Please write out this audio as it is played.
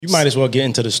You might as well get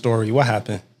into the story. What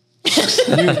happened?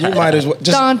 you might as well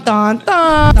just. Dun, dun,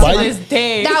 dun. Why To you- this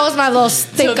day. That was my little To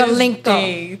stinker this linko.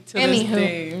 day. To this Anywho.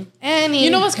 day. Anywho. You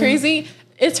know what's crazy?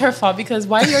 It's her fault because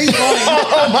why are you going?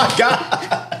 Oh my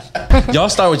God! Y'all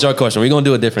start with your question. We're going to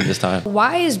do it different this time.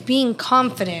 Why is being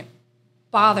confident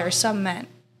bother some men?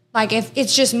 Like if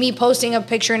it's just me posting a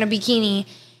picture in a bikini,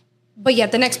 but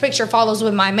yet the next picture follows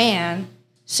with my man.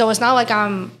 So it's not like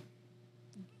I'm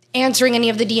answering any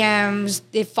of the DMs.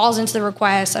 It falls into the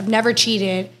request. I've never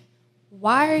cheated.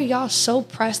 Why are y'all so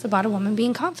pressed about a woman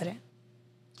being confident?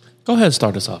 Go ahead and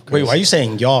start us off, Chris. Wait, why are you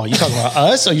saying y'all? You talking about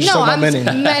us or you No, talking about I'm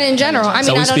men? men in general. I mean,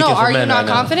 So we I don't know. speaking for Are you men not right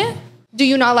now. confident? Do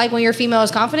you not like when your female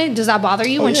is confident? Does that bother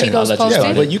you when yeah. she goes I'll let you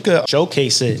posting? Yeah, but you could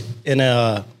showcase it in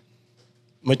a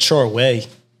mature way.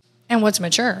 And what's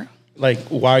mature? Like,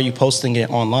 why are you posting it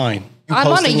online? You I'm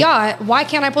on a posting- yacht. Why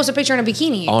can't I post a picture in a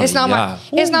bikini? On It's a not yacht.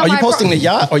 my. It's not Are you my. posting the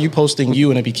yacht or are you posting you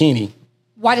in a bikini?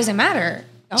 Why does it matter?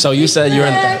 So you said you're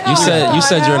in you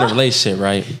said you're in a Okay. relationship,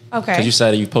 right? Okay. Because you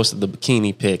said you posted the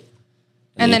bikini pic,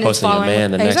 And then you it's posted your following.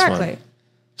 man the next Exactly. one.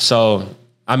 So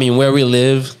I mean, where we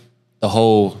live, the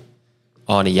whole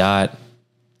on a yacht,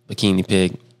 bikini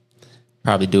pic,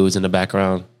 probably dudes in the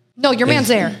background. No, your man's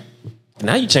there.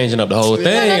 Now you changing up the whole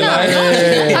thing. No.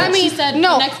 like- I mean, She said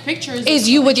no. the next picture is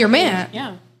you with your man.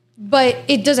 Yeah. But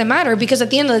it doesn't matter because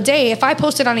at the end of the day, if I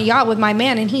posted on a yacht with my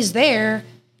man and he's there,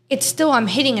 it's still I'm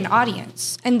hitting an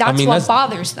audience, and that's mean, what that's-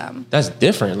 bothers them. That's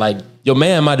different. Like your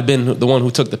man might have been the one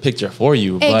who took the picture for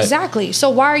you. But Exactly. So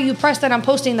why are you pressed that I'm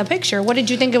posting the picture? What did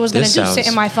you think it was going to This do? Sit sounds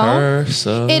in my phone?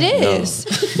 personal. It is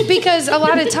because a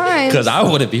lot of times Because I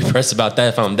wouldn't be pressed about that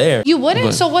if I'm there. you wouldn't.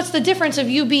 But- So what's the difference of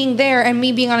you being there and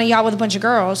me being on a yacht with a bunch of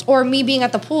girls, or me being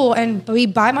at the pool and be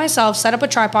by myself, set up a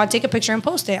tripod, take a picture, and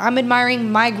post it? I'm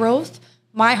admiring my growth,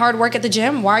 my hard work at the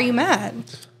gym. Why are you mad?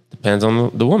 Depends on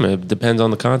the woman. It depends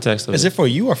on the context of Is it for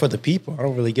you or for the people? I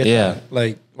don't really get Yeah. that.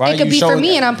 Like, why It are could you be for showing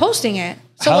me it? and I'm posting it.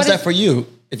 So How's what that is- for you?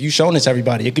 If you showing it to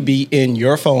everybody, it could be in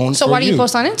your phone. So for why do you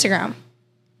post on Instagram?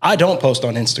 I don't post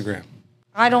on Instagram.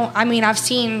 I mean, I've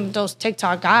seen those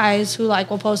TikTok guys who like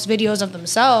will post videos of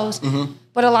themselves, Mm-hmm.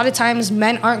 but a lot of times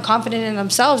men aren't confident in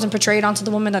themselves and portray it onto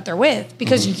the woman that they're with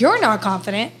because Mm-hmm. you're not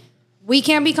confident. We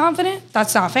can't be confident.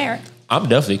 That's not fair. I'm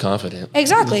definitely confident.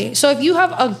 Exactly. So if you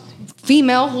have a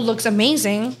female who looks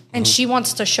amazing and Mm-hmm. she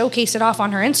wants to showcase it off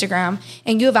on her Instagram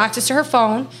and you have access to her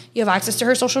phone, you have access to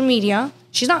her social media,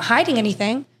 she's not hiding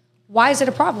anything. Why is it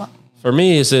a problem? For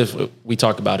me, it's if we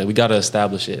talk about it, we got to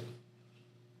establish it.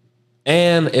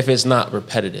 And if it's not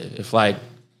repetitive, if like,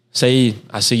 say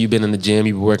I see you've been in the gym,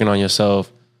 you've been working on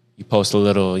yourself, you post a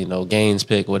little, gains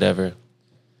pic, whatever.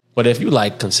 But if you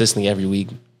like consistently every week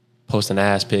posting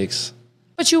ass pics,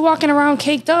 But you walking around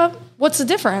caked up, what's the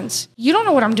difference? You don't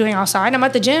know what I'm doing outside. I'm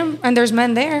at the gym and there's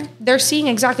men there. They're seeing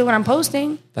exactly what I'm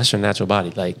posting. that's your natural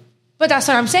body. Like But that's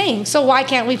what I'm saying. So why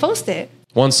can't we post it?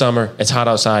 one summer, it's hot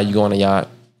outside, you go on a yacht,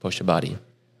 post your body.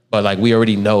 But like we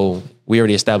already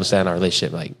established that in our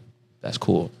relationship. Like that's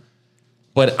cool.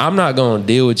 But I'm not gonna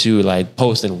deal with you like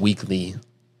posting weekly,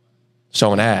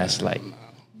 showing ass. Like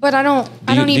But I don't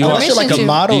you- need do you- Unless you're permission like a to.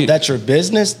 model, You- that's your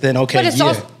business, then okay, But it's yeah.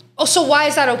 also so why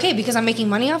is that okay? Because I'm making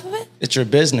money off of it? It's your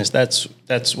business. That's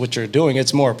what you're doing.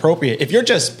 It's more appropriate. If you're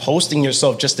just posting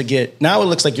yourself just to get, now it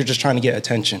looks like you're just trying to get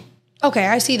attention. Okay,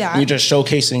 I see that. You're just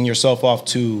showcasing yourself off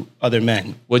to other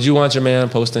men. would you want your man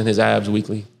posting his abs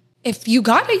weekly? If you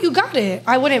got it, you got it.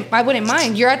 I wouldn't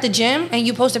mind. You're at the gym and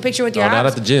you post a picture with your No, not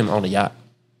abs. at the gym, on the yacht.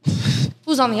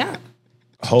 Who's on the app?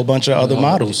 A whole bunch of other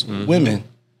models, Mm-hmm. women.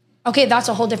 Okay, that's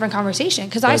a whole different conversation.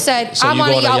 Because I said so I'm you on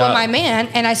go a on a yacht with yacht- my man,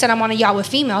 and I said I'm on a yacht with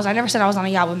females. I never said I was on a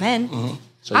yacht with men.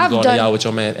 So you I've go on done- the yacht with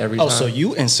your man every time? Oh, so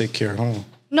you insecure, huh?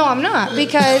 No, I'm not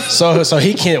because So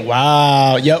he can't.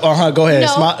 Wow. Yep. Go ahead.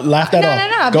 Laugh that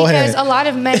off. Go because ahead. a lot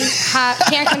of men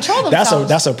can't control That's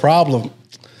themselves. a problem.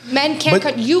 Men can't.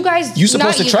 but You guys. You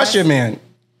supposed not to trust guys. your man.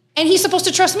 and he's supposed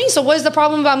to trust me. So what is the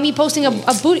problem about me posting a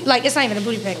booty? Like it's not even a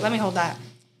booty pic. Let me hold that.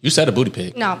 You said a booty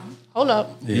pic. No, hold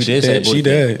up. You did say She booty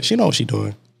did. She knows what she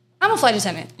doing. I'm a flight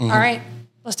attendant. Mm-hmm. All right,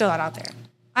 let's throw that out there.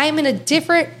 I am in a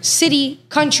different city,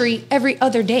 country every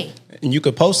other day. And you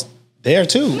could post there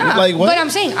too. Nah, Like what? But I'm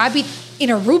saying I'd be in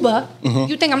Aruba.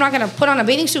 You think I'm not gonna put on a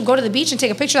bathing suit, go to the beach, and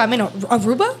take a picture that I'm in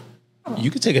Aruba?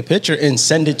 You could take a picture and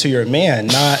send it to your man,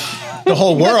 not the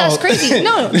whole world. But that's crazy.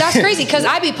 No, that's crazy because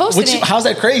I be posting it. How's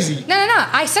that crazy? No.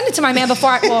 I send it to my man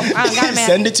before I don't got a man.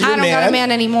 Send it to your I don't got man. a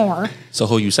man anymore. So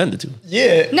who you send it to?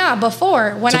 Yeah. Nah,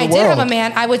 before when To the I did have a world.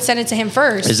 man, I would send it to him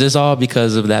first. Is this all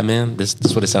because of that man? This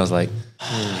is what it sounds like.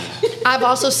 I've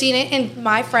also seen it in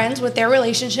my friends with their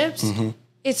relationships. Mm-hmm.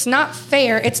 It's not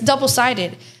fair. It's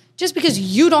double-sided. Just because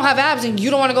you don't have abs and you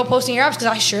don't want to go posting your abs, because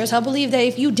I sure as hell believe that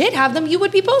if you did have them, you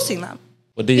would be posting them.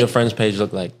 What do your friends' page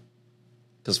look like?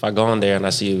 Because if I go on there and I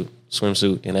see you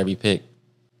swimsuit in every pic,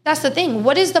 That's the thing.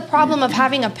 What is the problem of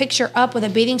having a picture up with a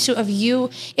bathing suit of you?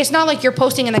 It's not like you're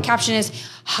posting and the caption is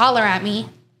 "holler at me"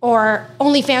 or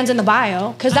 "OnlyFans in the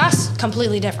bio," because that's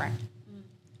completely different.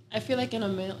 I feel like in a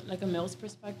male's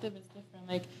perspective, it's different.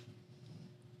 Like,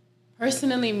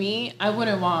 personally, me, I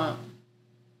wouldn't want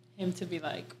him to be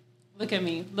like, look at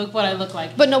me, look what I look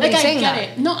like. But nobody's like, saying I get that.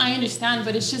 it. No, I understand,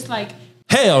 but it's just like,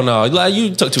 hell no, like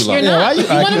you took too long. you're not. why you You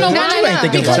want to know acting- why? you ain't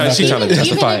thinking about Because She trying to even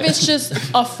justify if it. it's just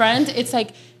a friend, it's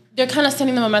like they're kind of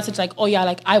sending them a message like, oh yeah,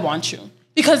 like I want you.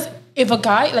 Because if a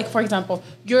guy, like for example,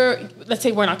 let's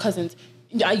say we're not cousins,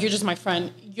 yeah, you're just my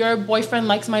friend. Your boyfriend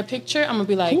likes my picture, I'm gonna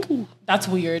be like, that's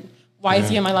weird. Why is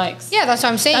he in my likes? Yeah, that's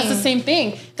what I'm saying. That's the same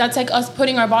thing. That's like us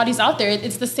putting our bodies out there.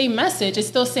 It's the same message. It's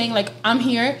still saying like, I'm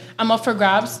here, I'm up for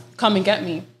grabs, come and get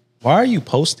me. Why are you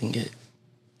posting it?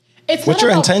 It's What's not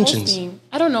your about intentions? posting.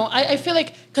 I don't know. I feel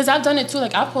like, because I've done it too,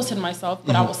 like I've posted myself,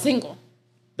 but I was single.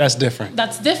 That's different.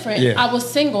 That's different. Yeah. I was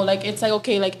single. Like, it's like,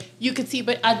 okay, like you could see,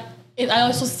 but I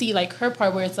also see like her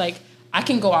part where it's like, I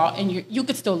can go out and you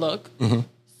could still look.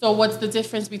 So what's the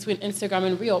difference between Instagram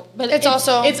and real? But It's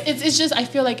also- it's just, I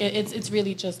feel like it's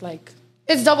really just like,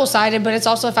 It's double-sided, but it's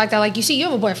also the fact that, like, you see, you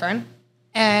have a boyfriend,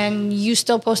 and you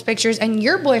still post pictures, and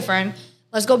your boyfriend,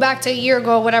 let's go back to a year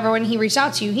ago, whatever, when he reached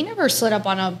out to you, he never slid up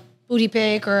on a booty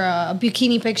pic or a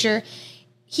bikini picture.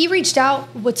 He reached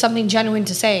out with something genuine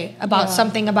to say about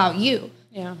something about you.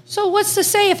 yeah. So what's to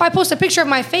say if I post a picture of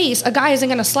my face, a guy isn't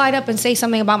going to slide up and say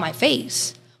something about my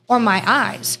face or my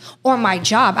eyes or my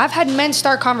job? I've had men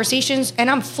start conversations, and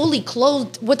I'm fully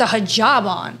clothed with a hijab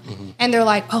on, and they're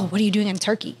like, oh, what are you doing in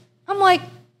Turkey? I'm like,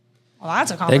 well,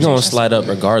 that's a They're conversation. gonna slide up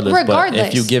regardless. But Regardless.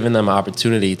 if you're giving them an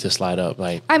opportunity to slide up,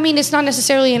 like I mean, it's not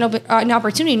necessarily an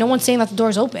opportunity. No one's saying that the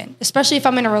door's open. Especially if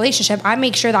I'm in a relationship, I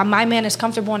make sure that my man is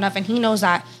comfortable enough and he knows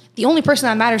that the only person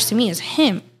that matters to me is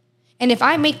him. And if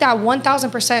I make that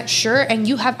 1,000% sure and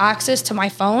you have access to my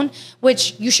phone,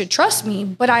 which you should trust me,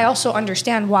 but I also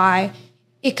understand why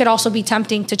it could also be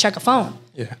tempting to check a phone.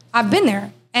 Yeah. I've been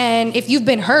there. And if you've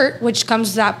been hurt, which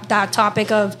comes that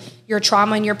topic of your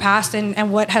trauma in your past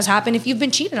and what has happened if you've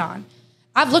been cheated on.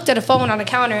 I've looked at a phone on a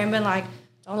counter and been like,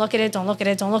 don't look at it, don't look at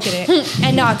it, don't look at it.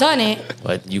 And not done it.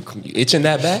 but you itching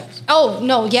that bad? Oh,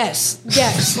 no, yes.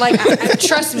 Like, I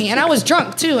trust me. And I was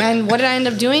drunk too. And what did I end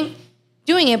up doing?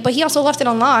 Doing it. But he also left it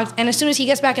unlocked. And as soon as he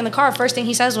gets back in the car, first thing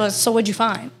he says was, so what'd you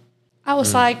find? I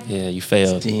was like, Yeah, you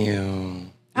failed.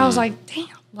 Damn. I was like, damn.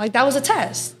 Like, that was a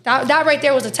test. That right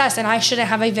there was a test. And I shouldn't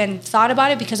have even thought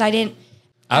about it because I didn't.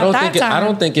 I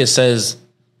don't think it says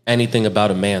anything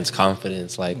about a man's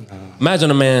confidence. Like,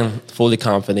 imagine a man fully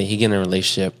confident, he get in a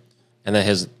relationship, and then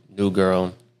his new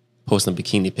girl posting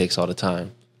bikini pics all the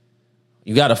time.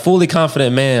 You got a fully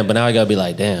confident man, but now you gotta be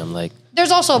like, damn, like.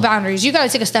 There's also boundaries. You got to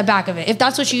take a step back of it. If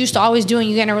that's what you used to always do and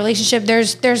you get in a relationship,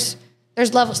 there's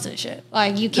levels to this shit.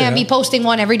 Like, you can't be posting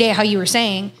one every day, how you were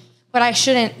saying. But I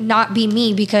shouldn't not be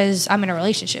me because I'm in a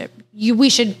relationship. We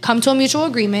should come to a mutual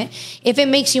agreement. If it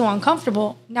makes you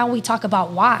uncomfortable, now we talk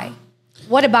about why.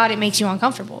 What about it makes you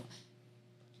uncomfortable?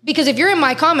 Because if you're in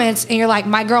my comments and you're like,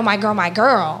 my girl, my girl, my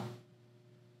girl,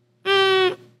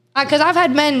 because I've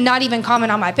had men not even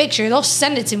comment on my picture. They'll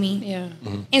send it to me Yeah.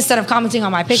 instead of commenting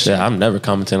on my picture. Shit, I'm never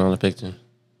commenting on a picture.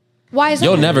 Why is that?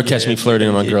 You'll never catch me flirting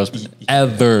on girls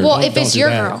ever. Well, if Don't it's do your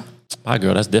that. girl. My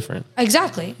girl, that's different.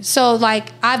 Exactly. So, like,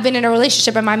 I've been in a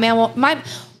relationship and my man will,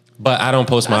 But I don't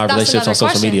post my That's relationships on another social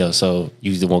question. media, so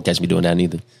you won't catch me doing that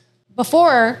neither.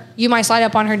 before you might slide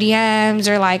up on her DMs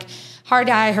or like hard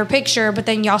eye her picture, but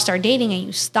then y'all start dating and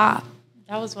you stop.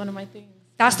 That was one of my things.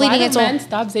 That's Why leading do into men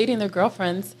stop dating their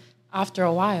girlfriends after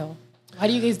a while? Why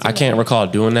do you guys do I can't that? recall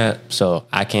doing that, so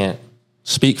I can't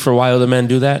speak for why other men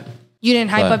do that. You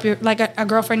didn't hype But- up your like a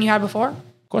girlfriend you had before?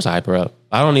 Of course, I hype her up.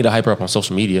 I don't need to hype her up on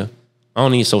social media. I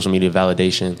don't need social media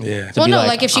validation. Yeah. to Well, be no,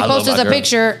 like if she I love posted my a girl.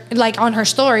 picture like on her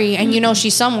story and you know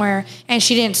she's somewhere and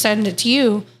she didn't send it to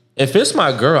you. If it's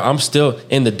my girl, I'm still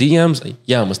in the DMs.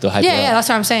 Yeah, I'm gonna still hype her Yeah, up. yeah, that's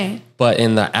what I'm saying. But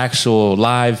in the actual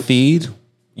live feed,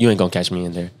 you ain't gonna catch me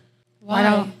in there. Why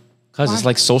don't? Cause it's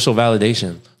like social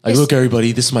validation. Like, It's- look,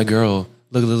 everybody, this is my girl.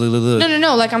 Look, look, look, look, look.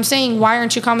 No. Like I'm saying, why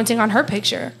aren't you commenting on her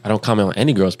picture? I don't comment on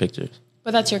any girl's pictures.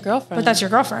 But that's your girlfriend. But that's your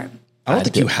girlfriend. I don't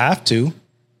think you have to.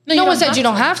 No one said you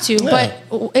don't have to, but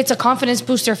it's a confidence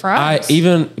booster for us.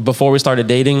 Even before we started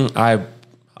dating, I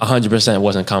 100%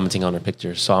 wasn't commenting on her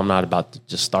pictures. So I'm not about to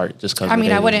just start just because. I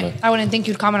mean, I wouldn't think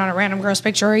you'd comment on a random girl's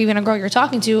picture or even a girl you're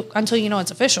talking to until you know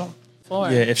it's official. before.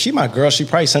 Yeah, if she my girl, she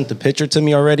probably sent the picture to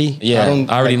me already. Yeah,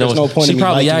 I already know. There's no point in me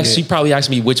liking it. She probably asked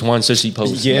me which one should she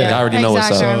post. Yeah. I already know what's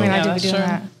Exactly. up. I mean, I Yeah, do be that's doing true.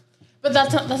 that. But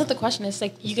that's not the question. It's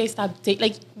like you guys stop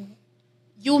like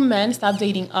you men stop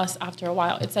dating us after a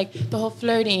while. It's like the whole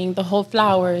flirting, the whole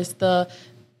flowers, the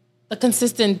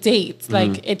consistent dates.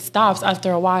 Like it stops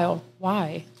after a while.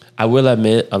 Why? I will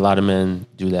admit a lot of men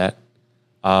do that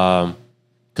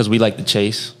because we like to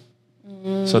chase.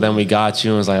 So then we got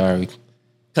you and it's like, all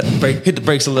right, hit the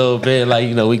brakes a little bit. Like,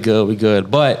 you know, we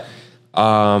good. But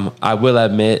I will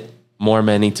admit more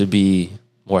men need to be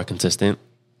more consistent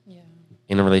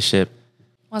in a relationship.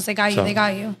 Once they got you, So- they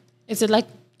got you. Is it like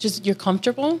just you're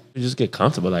comfortable? You just get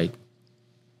comfortable. Like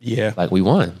Yeah. we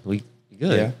won. We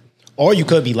good. Yeah. Or you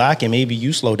could be lacking. Maybe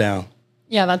you slow down.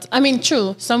 Yeah, that's. I mean,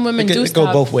 true. Some women It do could go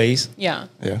stop. both ways. Yeah.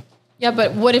 Yeah. Yeah,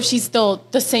 but what if she's still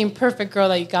the same perfect girl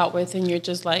that you got with, and you're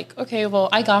just like, okay, well,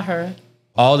 I got her,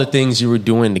 All the things you were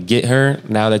doing to get her,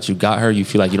 now that you got her, you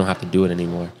feel like you don't have to do it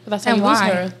anymore. but that's how And you lose why?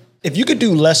 her. If you could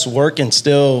do less work and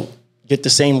still get the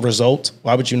same result,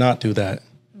 why would you not do that?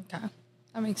 Okay.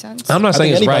 That makes sense. I'm not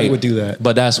saying think it's anybody right. would do that.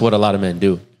 But that's what a lot of men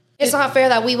do. It's not fair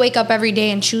that we wake up every day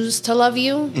and choose to love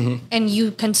you Mm-hmm. and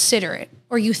you consider it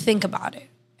or you think about it.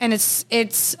 And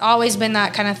it's always been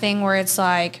that kind of thing where it's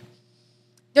like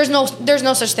there's no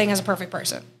such thing as a perfect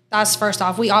person. That's first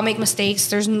off. We all make mistakes.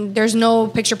 There's no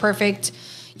picture perfect.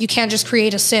 You can't just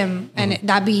create a sim and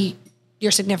that be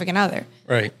your significant other.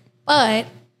 Right. But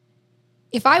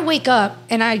if I wake up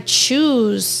and I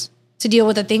choose to deal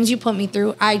with the things you put me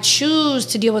through, I choose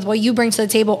to deal with what you bring to the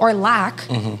table or lack,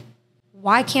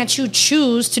 why can't you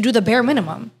choose to do the bare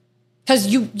minimum? Because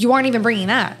you aren't even bringing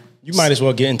that. You might as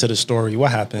well get into the story.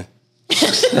 What happened?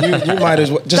 you might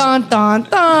as well just Dun, dun,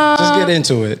 dun. get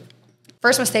into it.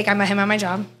 First mistake, I met him at my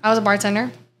job. I was a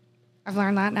bartender. I've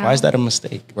learned that now. Why is that a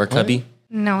mistake? Work hubby?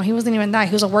 No, he wasn't even that.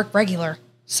 He was a work regular.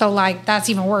 So like that's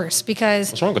even worse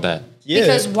because What's wrong with that? Yeah.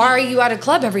 because why are you at a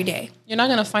club every day? You're not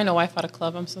gonna find a wife at a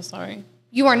club. I'm so sorry.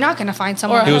 You are not going to find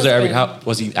someone. Or He was there husband.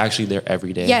 was he actually there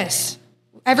every day? Yes.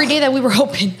 Every day that we were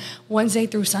open, Wednesday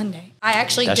through Sunday. I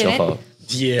actually That's didn't. your fault.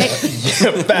 Yeah.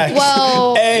 Facts.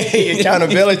 Well- hey,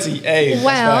 accountability. Hey. that's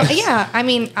Well, facts. yeah. I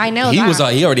mean, I know He that. was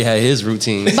he already had his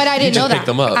routine. but I You didn't just know that. picked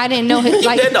them up. I didn't know his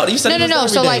like. didn't know. You said no, he no,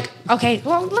 was no. there every So day. like, okay.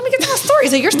 Well, let me get to my story.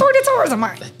 So your story, it's ours, or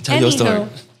mine. Tell your story.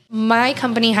 My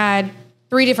company had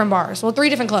 3 different bars. Well, 3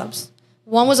 different clubs.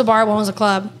 One was a bar, one was a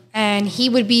club, and he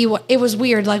would be. It was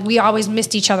weird. Like we always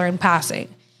missed each other in passing.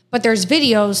 But there's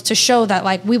videos to show that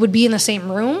like we would be in the same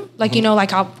room, like you know,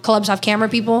 like how clubs have camera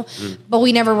people, but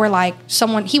we never were like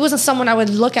someone. He wasn't someone I would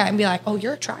look at and be like, "Oh,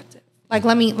 you're attractive." Like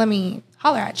let me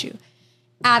holler at you.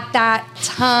 At that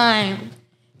time,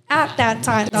 that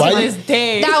Why was To this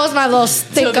day. that was my little To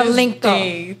stinker this linko.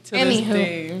 day. To this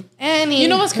day. Anywho, You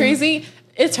know what's crazy?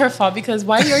 It's her fault because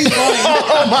why are you going?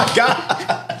 Oh my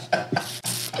God.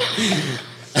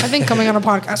 I think coming on a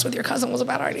podcast with your cousin was a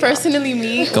bad idea. Personally,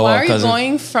 me, Go why on, are you cousin.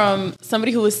 going from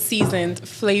somebody who is seasoned,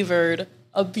 flavored,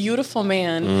 a beautiful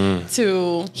man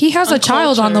to He has a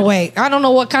child on the uncultured? way. I don't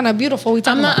know what kind of beautiful we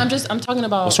talking I'm about. not. I'm talking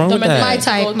about What's wrong the with men that? that My you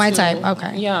type, go my to. type.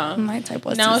 Okay. Yeah. My type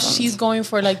was Now seasoned. she's going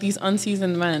for like these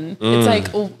unseasoned men. It's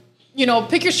like, oh, you know,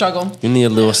 pick your struggle. You need a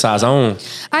little size on.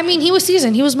 I mean, he was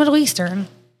seasoned. He was Middle Eastern.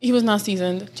 He was not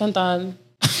seasoned. Chantal.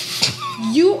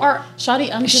 You are.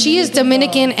 Shadi, I'm She is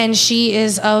Dominican, Dominican and she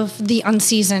is of the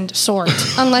unseasoned sort,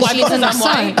 unless Why? she's in the Because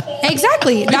I'm sun. white?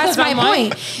 Exactly. That's Because my I'm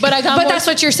white. point. But I got more- that's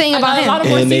what you're saying I about got a lot him. of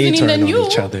more And they seasoning turn than on you.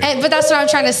 each other. But that's what I'm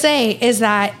trying to say is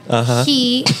that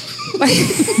he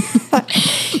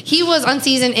he was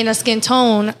unseasoned in a skin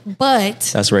tone, but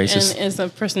That's racist. And is a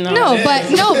personality.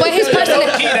 no, but his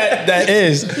personality. that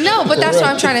is. No, but that's what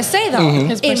I'm trying to say though.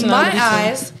 His In my personality, too.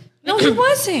 eyes, no, he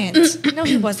wasn't. No,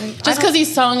 he wasn't. Just because he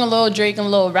sung a little Drake and a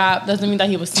little rap doesn't mean that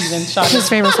he was seasoned. his Shadi.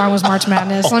 favorite song was March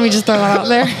Madness. Let me just throw that out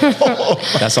there.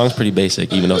 That song's pretty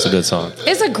basic, even though it's a good song.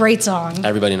 It's a great song.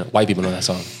 Everybody know, white people know that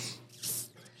song.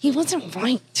 He wasn't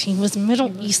white. He was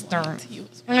Middle Eastern.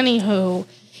 Anywho,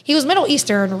 he was Middle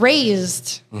Eastern,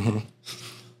 raised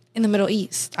in the Middle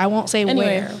East. I won't say Anyway.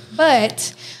 where.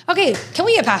 But, okay, can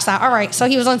we get past that? All right, so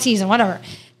he was unseasoned, whatever.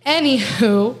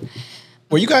 Anywho,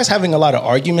 Were you guys having a lot of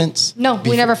arguments? no,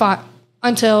 we never fought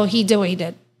until he did what he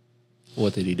did.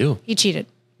 What did he do? He cheated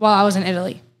while I was in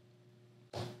Italy.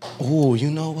 Oh, you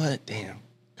know what? Damn.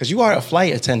 Because you are a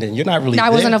flight attendant. You're not really. I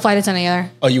there. wasn't a flight attendant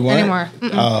either. Oh, you weren't anymore.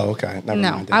 Oh, okay. Never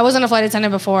No, mind then. I wasn't a flight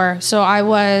attendant before. So I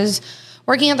was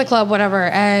working at the club, whatever.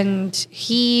 And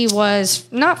he was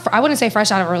not, I wouldn't say fresh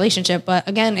out of a relationship, but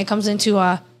again, it comes into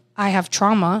I have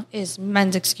trauma is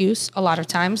men's excuse a lot of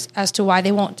times as to why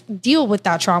they won't deal with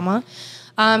that trauma.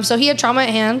 So he had trauma at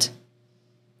hand.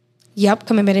 Yep,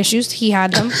 commitment issues. He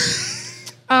had them.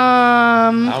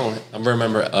 I don't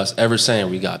remember us ever saying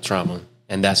we got trauma,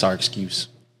 and that's our excuse.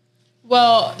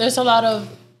 Well, there's a lot of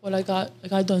what I got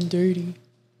done dirty.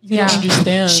 You Yeah. don't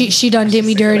understand. She done did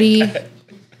me dirty.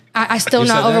 I still You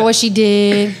not said over that? what she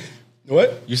did.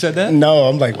 What? You said that? No,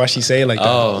 I'm like, why she say it like that?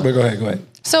 Oh. But go ahead.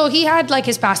 So he had like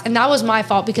his past, and that was my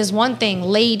fault because one thing,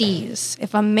 ladies,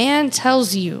 if a man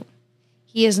tells you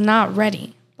he is not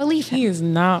ready, believe him. he is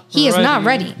not. He is not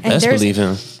ready. And Best believe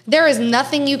him. there is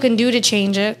nothing you can do to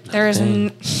change it. There is,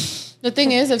 The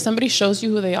thing is, if somebody shows you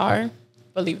who they are,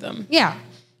 believe them. yeah.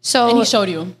 So And he showed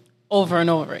you over and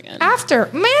over again. after,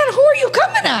 man, who are you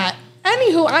coming at?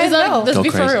 Anywho, I Is that- know. let's Go be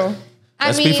crazy. for real.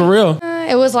 Let's be for real.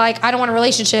 It was like, I don't want a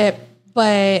relationship,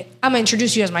 but I'm gonna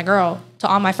introduce you as my girl to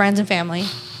all my friends and family.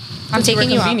 I'm taking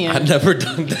you out. Convenient. I've never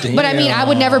done that. But I mean, I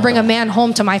would never bring a man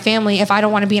home to my family if I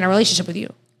don't want to be in a relationship with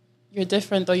you. You're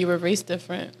different, though. You were raised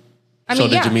different. I So mean,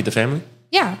 did yeah. you meet the family?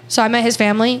 Yeah. So I met his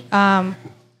family. No,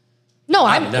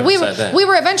 never we said that.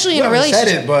 were eventually in a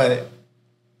relationship. but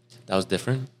That was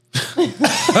different.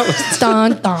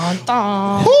 Dun, dun,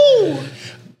 dun.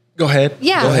 go ahead.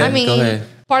 Yeah, Go ahead, I mean, go ahead.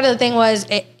 part of the thing was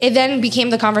it then became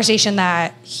the conversation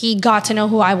that he got to know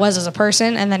who I was as a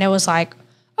person, and then it was like,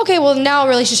 okay, well now a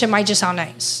relationship might just sound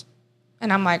nice,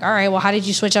 and I'm like, all right, well how did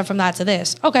you switch up from that to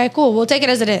this? Okay, cool, we'll take it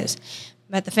as it is.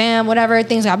 Met the fam, whatever,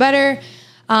 things got better.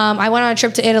 I went on a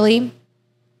trip to Italy.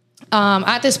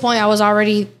 At this point, I was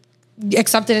already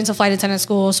accepted into flight attendant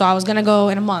school, so I was gonna go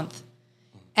in a month.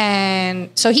 And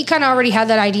so he kind of already had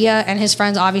that idea, and his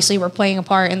friends obviously were playing a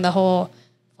part in the whole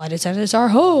flight attendants are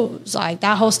hoes, like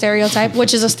that whole stereotype,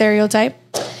 which is a stereotype.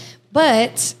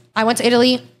 But I went to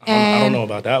Italy, and I don't know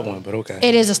about that one, but okay.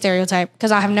 it is a stereotype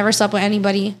because I have never slept with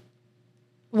anybody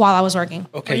while I was working.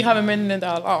 Okay. You haven't been in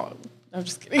that long. I'm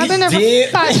just kidding. I've been there for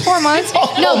Did- 4 months.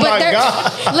 No, my but they're,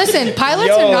 God. listen, pilots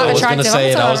Yo, are not I was attractive.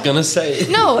 I was gonna say it.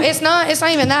 No, it's not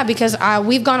even that because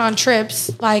we've gone on trips,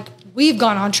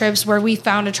 where we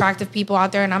found attractive people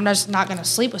out there, and I'm just not gonna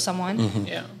sleep with someone.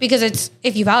 Yeah. Because it's,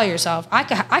 if you value yourself, I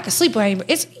could sleep with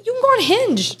anybody. You can go on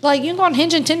Hinge. Like, you can go on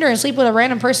Hinge and Tinder and sleep with a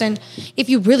random person if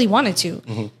you really wanted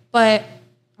to. But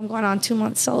I'm going on 2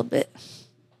 months celibate.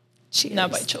 Cheers.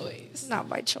 Not by choice. Not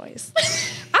by choice.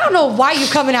 I don't know why you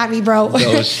coming at me, bro.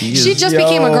 No, she is. She just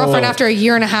became a Yo. girlfriend after a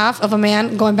year and a half of a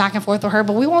man going back and forth with her,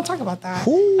 but we won't talk about that.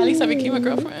 At least I became a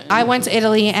girlfriend. I went to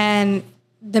Italy, and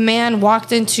the man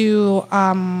walked into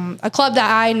a club that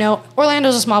I know.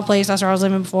 Orlando's a small place. That's where I was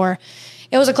living before.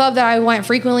 It was a club that I went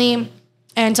frequently,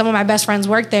 and some of my best friends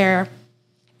worked there.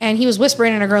 And he was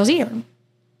whispering in a girl's ear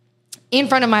in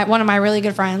front of one of my really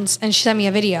good friends, and she sent me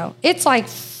a video. It's like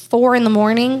 4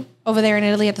 a.m. over there in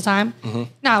Italy at the time.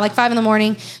 No, like 5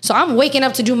 a.m. So I'm waking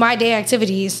up to do my day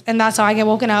activities, and that's how I get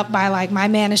woken up by like my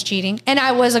man is cheating. And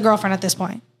I was a girlfriend at this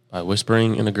point. By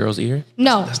whispering in a girl's ear?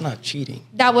 No, That's not cheating.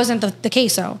 that wasn't the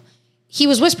case though. He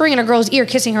was whispering in a girl's ear,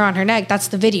 kissing her on her neck. That's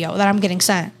the video that I'm getting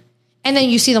sent. And then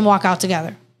you see them walk out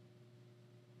together.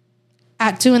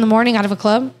 At 2 a.m. out of a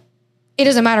club, it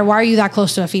doesn't matter. Why are you that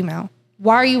close to a female?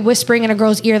 Why are you whispering in a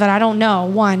girl's ear that I don't know?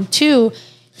 1, 2, you're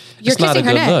It's not a kissing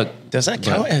her good neck. look. Does that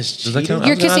count as Does that cheating? count?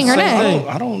 You're I was gonna kissing her say neck.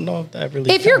 that. I don't know if that really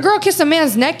If your counts. girl kissed a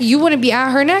man's neck, you wouldn't be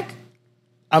at her neck.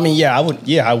 I mean, yeah, I would.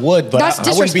 Yeah, I would, but That's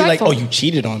I wouldn't be like, disrespectful. oh, you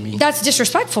cheated on me. That's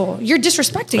disrespectful. You're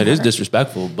disrespecting It her. is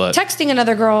disrespectful, but Texting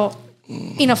another girl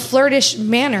in a flirtish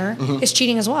manner is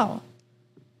cheating as well.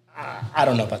 I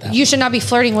don't know about that. You should not be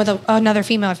flirting with another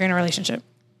female if you're in a relationship.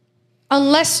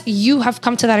 Unless you have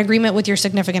come to that agreement with your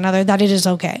significant other that it is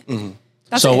okay.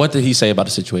 That's so it. what did he say about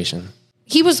the situation?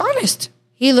 He was honest.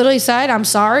 He literally said, I'm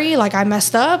sorry, like I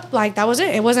messed up. Like that was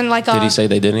it. It wasn't like Did he say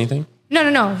they did anything?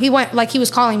 No. He went, like he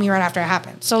was calling me right after it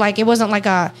happened. So like it wasn't like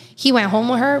he went home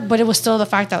with her, but it was still the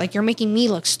fact that like you're making me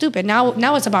look stupid. Now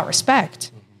it's about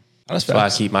respect. That's why I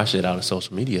keep my shit out of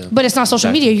social media. But it's not social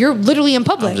Exactly. media. You're literally in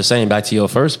public. I'm just saying, back to your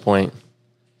first point,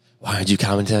 why aren't you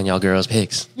commenting on y'all girls'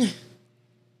 pics?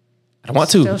 I don't want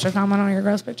Still to. should comment on your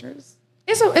girl's pictures.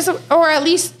 Or at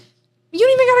least you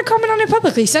don't even gotta comment on it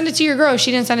publicly. Send it to your girl.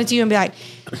 She didn't send it to you and be like,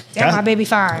 damn, my baby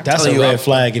fine. That's Telling a you red I'm-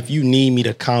 flag. If you need me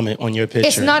to comment on your picture,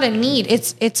 It's not a need.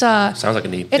 It's a Sounds like a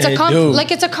need. it's Hey, a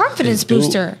dude. it's a confidence Hey, dude.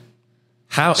 booster.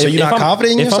 How? So you're not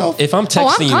confident in yourself? If I'm Oh,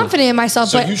 texting I'm you, confident in myself,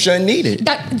 So but you shouldn't need it.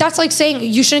 that's like saying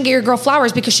you shouldn't get your girl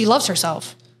flowers because she loves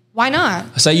herself. Why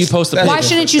not? say you post a pic. Why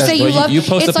shouldn't you say you Or love? You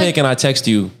post a it's pic like, and I text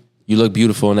you, you look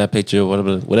beautiful in that picture,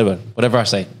 whatever I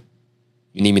say.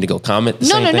 You need me to go comment the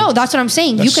same thing? No. That's what I'm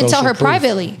saying. That's You can tell social her proof.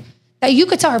 privately. That you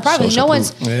could tell her privately.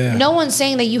 Social Yeah. No one's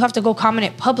saying that you have to go comment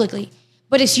it publicly.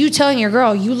 But it's you telling your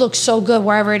girl, you look so good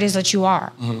wherever it is that you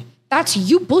are. that's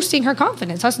you boosting her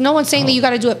confidence. That's no one's saying that you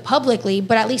got to do it publicly,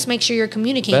 but at least make sure you're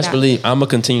communicating Best that. believe I'm gonna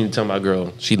continue to tell my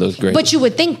girl she looks great. But you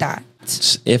would think that.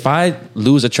 If I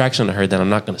lose attraction to her, then I'm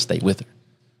not gonna stay with her.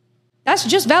 That's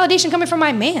just validation coming from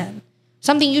my man.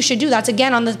 Something you should do. That's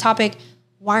again on the topic,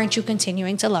 why aren't you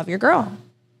continuing to love your girl?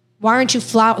 Why aren't you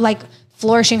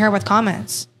flourishing her with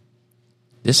comments?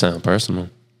 This sounds personal.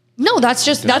 No, that's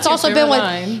also your been favorite what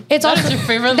line. it's That also is your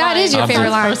favorite that line. is your I'm favorite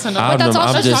just line. personal. But that's I'm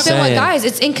also just been with saying. guys.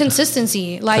 It's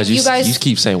inconsistency. Like 'Cause you guys, you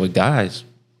keep saying with guys.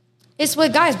 it's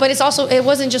with guys, but it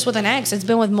wasn't just with an ex. It's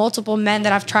been with multiple men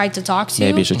that I've tried to talk to.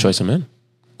 Maybe it's your choice of men.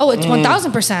 Oh, it's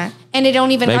 1000%, and it don't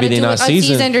even Maybe have to they're do not with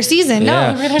unseasoned or seasoned.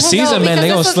 Yeah. No, Seasoned men, because they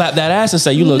gonna this was- slap that ass and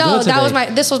say you look No, good today.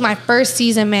 this was my first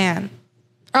seasoned man,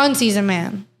 unseasoned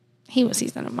man. He was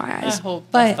seasoned in my I eyes. hope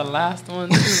but that's the last one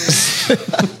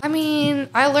too. I mean,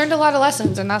 I learned a lot of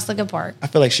lessons, and that's the good part. I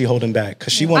feel like she holding back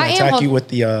because she want I to am attack hold- you with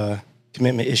the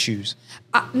commitment issues.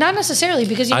 Not necessarily,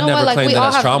 because you I know never what? Like claimed we that all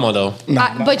as have trauma though.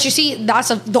 But you see, that's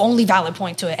the only valid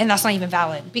point to it, and that's not even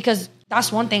valid because that's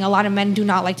one thing a lot of men do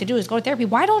not like to do is go to therapy.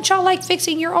 Why don't y'all like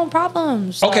fixing your own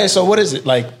problems? Okay, so what is it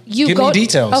like? Give me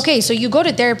details. Okay, so you go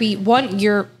to therapy. One,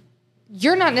 you're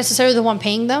not necessarily the one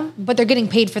paying them, but they're getting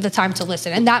paid for the time to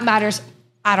listen, and that matters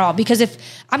at all. Because if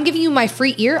I'm giving you my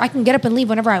free ear, I can get up and leave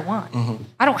whenever I want.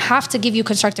 I don't have to give you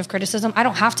constructive criticism. I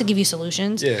don't have to give you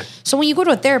solutions. Yeah. So when you go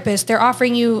to a therapist, they're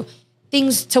offering you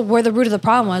things to where the root of the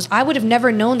problem was. I would have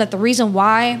never known that the reason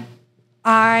why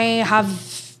I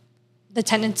have the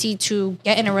tendency to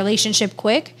get in a relationship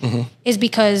quick is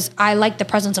because I like the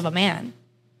presence of a man.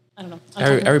 I don't know.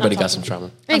 Everybody got some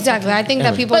trauma. Exactly. I think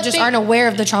that people But just they- aren't aware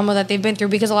of the trauma that they've been through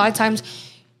because a lot of times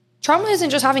trauma isn't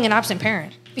just having an absent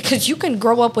parent because you can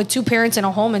grow up with two parents in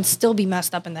a home and still be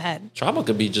messed up in the head. Trauma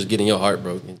could be just getting your heart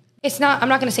broken. I'm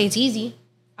not going to say it's easy.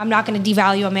 I'm not going to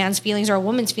devalue a man's feelings or a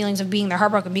woman's feelings of being their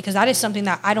heartbroken because that is something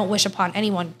that I don't wish upon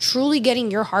anyone. Truly getting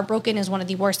your heart broken is one of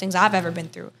the worst things I've ever been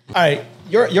through. All right,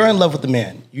 you're in love with the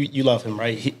man. You love him,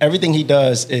 right? Everything he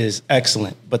does is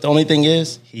excellent, but the only thing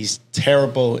is he's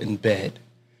terrible in bed,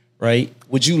 right?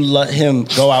 Would you let him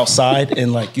go outside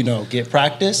and get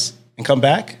practice and come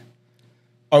back,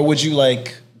 or would you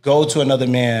go to another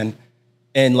man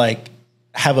and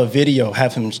have a video,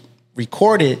 have him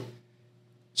record it,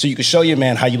 so you can show your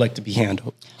man how you like to be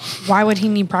handled? Why would he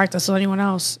need practice with anyone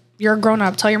else? You're a grown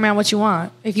up. Tell your man what you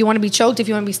want. If you want to be choked, if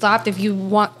you want to be slapped, if you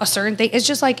want a certain thing, it's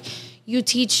just like you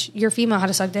teach your female how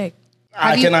to suck dick.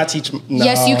 I cannot teach. No.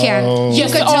 Yes, you can.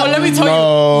 Yes. could Oh, tell- let me tell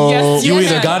No. you. Yes. You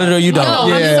yes. either got it or you don't. No,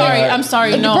 Yeah. I'm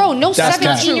sorry. No. Bro, no That's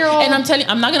cap. 17-year-old. And I'm telling you,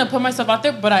 I'm not gonna put myself out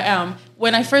there, but I am.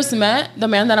 When I first met the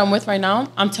man that I'm with right now,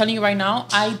 I'm telling you right now,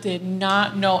 I did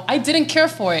not know. I didn't care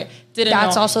for it. Didn't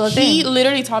That's know. also the He thing.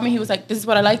 literally taught me. He was like, "This is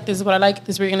what I like. This is what I like.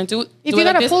 This is what you're gonna do. If do you it like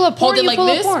gotta this, pull a porn, hold it you like pull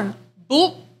a this. porn.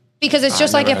 Boop." Because it's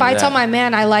just like never if I heard tell that. my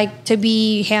man I like to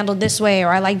be handled this way or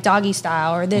I like doggy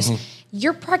style or this, Mm-hmm.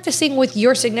 you're practicing with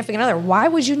your significant other. Why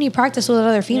would you need practice with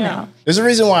another female? There's a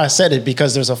reason why I said it,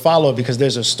 because there's a follow, because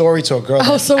there's a story to a girl.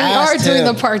 Oh, that so we are asked doing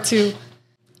him- the part two.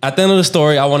 At the end of the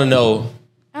story, I want to know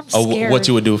I'm scared. what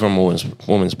you would do from a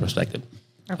woman's perspective.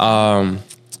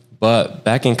 But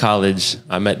back in college,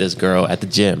 I met this girl at the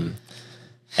gym,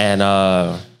 and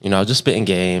I was just spitting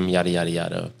game, yada yada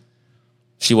yada.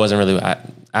 She wasn't really. I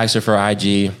asked her for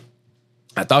IG.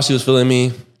 I thought she was feeling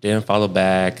me. Didn't follow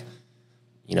back.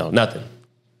 Nothing.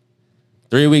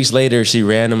 3 weeks later, she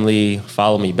randomly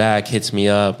followed me back, hits me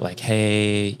up like,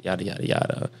 "Hey, yada yada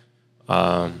yada."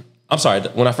 I'm sorry.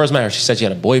 When I first met her, she said she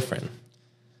had a boyfriend.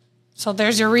 So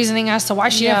there's your reasoning as to why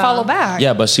she didn't Yeah. follow back.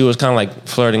 Yeah, but she was kind of like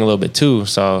flirting a little bit too.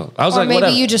 So I was Or like, maybe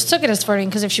whatever. you just took it as flirting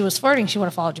because if she was flirting, she would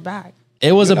have followed you back.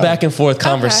 It was a back and forth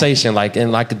conversation. I know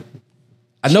liked it?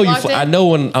 I know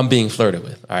when I'm being flirted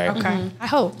with. All right. Okay. I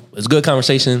hope. It was a good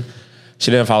conversation.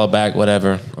 She didn't follow back,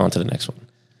 whatever. On to the next one.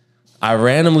 I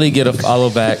randomly get a follow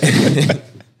back.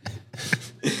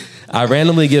 I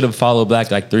randomly get a follow back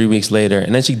like 3 weeks later.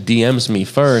 And then she DMs me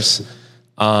first.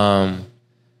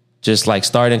 Just like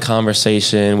starting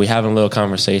conversation. We having a little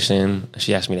conversation.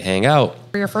 She asked me to hang out.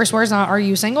 Your first words are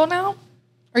you single now?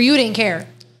 Or you didn't care?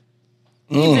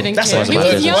 He didn't That's care. a He my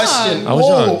was good young. question. I was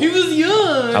young. He was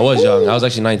young. I was young. I was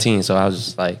actually 19. So I was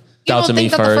just like, You out don't to me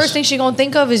think that the first. first thing she gonna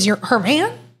think of is her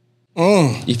man?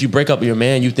 If you break up with your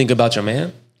man, you think about your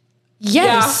man?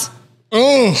 Yes.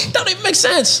 That don't even make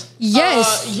sense.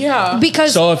 Yes. Yeah.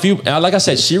 Because So if you, like I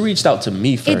said, she reached out to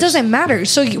me first. it doesn't matter.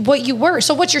 So what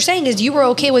you're saying is you were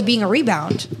okay with being a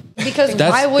rebound. Because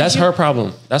why would That's you? her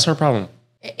problem. That's her problem.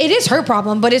 It is her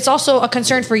problem, but it's also a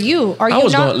concern for you. Are you I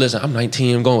was not? going, listen, I'm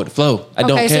 19. I'm going with the flow. I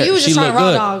don't Okay, care. so you was She just trying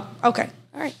look to raw good. dog. Okay.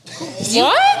 All right.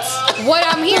 What? what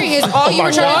I'm hearing is all you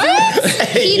were trying to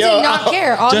do. He did not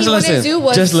care. All Just he wanted to listen. do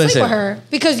was Just sleep listen. with her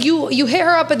because you hit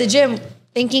her up at the gym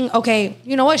thinking, okay,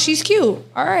 you know what? She's cute.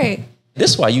 All right.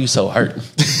 This is why you so hurt.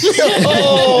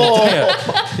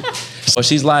 So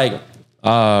she's like,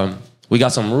 we got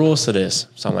some rules to this.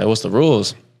 So I'm like, what's the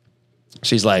rules?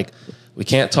 She's like, we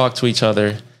can't talk to each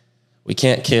other, we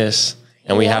can't kiss,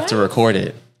 and we have to record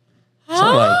it. So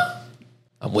I'm like,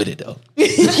 I'm with it though.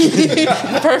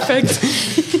 Perfect.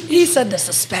 He said the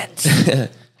suspense.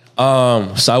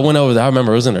 So I went over there. I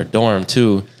remember it was in her dorm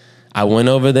too. I went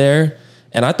over there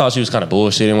and I thought she was kind of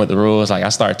bullshitting with the rules. Like I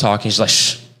started talking. She's like,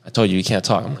 shh, I told you can't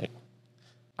talk. I'm like,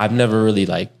 I've never really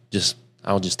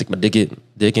I'll just stick my dick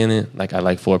in it. Like I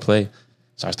like foreplay.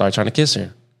 So I started trying to kiss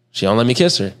her. She don't let me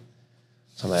kiss her.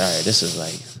 So I'm like, all right, this is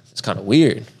like, it's kind of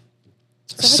weird.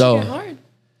 So How'd you get hard?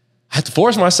 I had to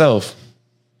force myself.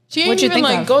 She ain't What'd you even think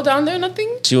like of? go down there,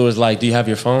 nothing? She was like, do you have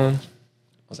your phone? I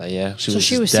was like, yeah. She she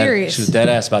just was dead, serious. She was dead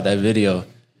ass about that video.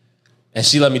 And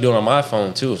she let me do it on my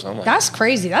phone too. So I'm like, That's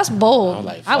crazy. That's bold. I'm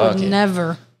like, I would fuck it.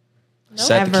 never.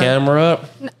 set the Never. camera up.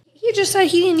 He just said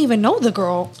he didn't even know the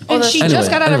girl. And she Anyway, just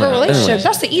got out of a anyway, relationship. anyway.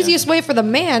 That's the easiest way for the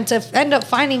man to end up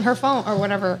finding her phone or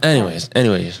whatever. Anyways,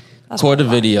 record the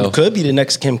video. Could be the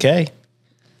next Kim K.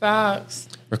 Facts.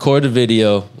 Record the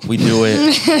video. We do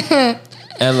it.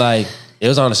 And like, it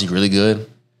was honestly really good.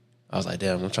 I was like,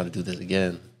 damn, I'm trying to do this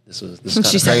again. This is kind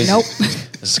She of said, crazy. nope.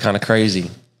 This is kind of crazy.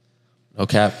 No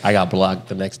cap. I got blocked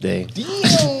the next day.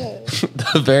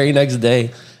 The very next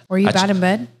day. Were you I bad in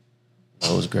bed?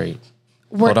 It was great.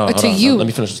 Were, Hold on. to you. Let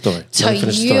me finish the story. To Let me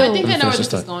finish the you. story. I think Let I me know where finish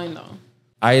the this is story. going though.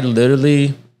 I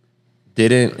literally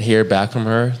didn't hear back from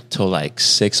her till like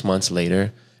 6 months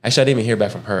later. Actually, I didn't even hear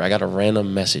back from her. I got a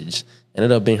random message.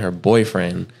 Ended up being her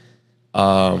boyfriend.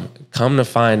 Come to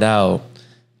find out,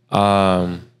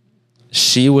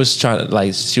 she was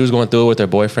going through it with her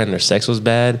boyfriend. Their sex was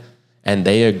bad, and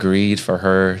they agreed for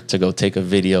her to go take a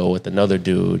video with another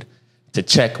dude to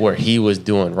check where he was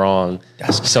doing wrong.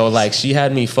 So like, she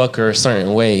had me fuck her a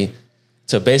certain way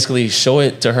to basically show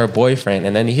it to her boyfriend,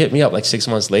 and then he hit me up like 6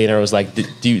 months later. and was like,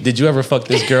 "Did you ever fuck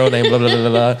this girl named blah blah blah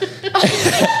blah?" blah?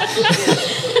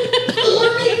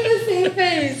 We're making the same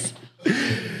face.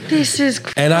 This is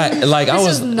crazy. And This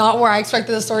is not where I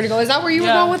expected the story to go. Is that where you were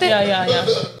going with it?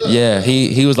 Yeah.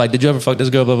 He was like, "Did you ever fuck this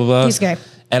girl?" Blah blah blah. He's gay.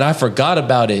 And I forgot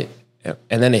about it,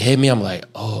 and then it hit me. I'm like,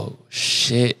 "Oh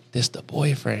shit, this the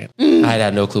boyfriend." I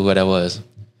had no clue what that was,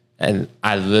 and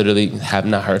I literally have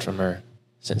not heard from her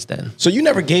since then. So you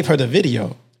never gave her the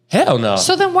video. Hell no.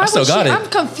 So then why I still would she? got it. I'm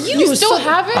confused. You still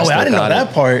have it? Oh, I didn't know got it.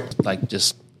 that part. Like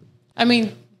just I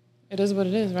mean, it is what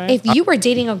it is, right? If you were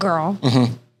dating a girl,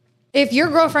 if your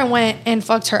girlfriend went and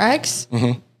fucked her ex,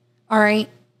 all right,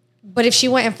 but if she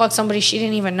went and fucked somebody she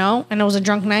didn't even know and it was a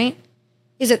drunk night,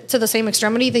 is it to the same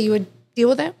extremity that you would deal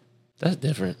with it? that's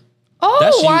different. Oh,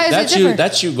 That's why is it that's different?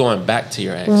 That's you going back to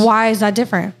your ex. Why is that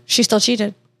different? She still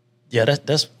cheated. Yeah,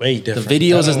 that's way The different.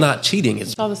 videos is not cheating.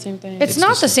 It's it's all the same thing. It's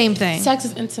not the same thing. Sex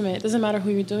is intimate. It doesn't matter who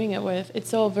you're doing it with. It's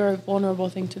still a very vulnerable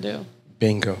thing to do.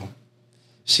 bingo.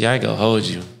 see, I ain't gonna hold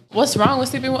you. What's wrong with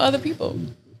sleeping with other people?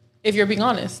 If you're being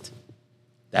honest.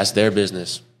 That's their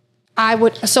business. I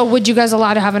would. So would you guys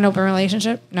allow to have an open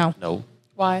relationship? No, No.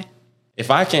 Why?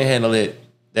 If I can't handle it,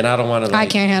 then I don't want to. I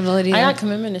can't handle it either. I got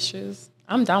commitment issues.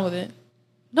 I'm down with it.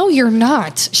 No, you're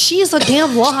not. She is a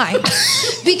damn lie.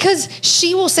 Because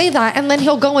she will say that and then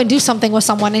he'll go and do something with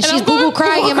someone and she's I'm going boo-boo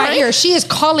crying in my crying. ear. She is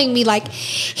calling me like,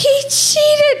 he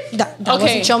cheated. That Okay.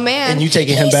 wasn't your man. And you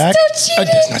taking him He back? still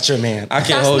cheated. That's not your man. I can't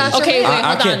That's hold not you. your Okay, man. wait,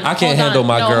 I can't. I can't handle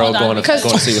my girl going to Because-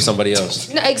 see with somebody else.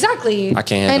 No, exactly. I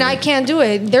can't handle And I it. can't do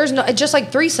it. There's no, just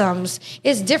like threesomes.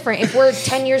 It's different. If we're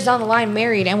 10 years down the line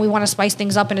married and we want to spice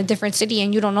things up in a different city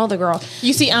and you don't know the girl,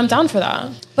 You see, I'm down for that.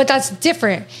 but that's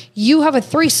different. You have a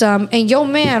threesome and your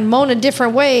man moan a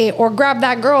different way or grab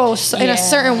that girl in Yeah. a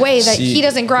certain way that See- he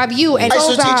doesn't grab you. And All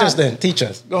right, so so teach us then. Teach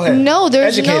us. Go ahead. No,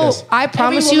 there's Educate no. us. I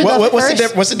promise Every you woman- the What's the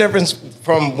first. what's the difference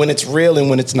from when it's real and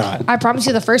when it's not? I promise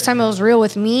you the first time it was real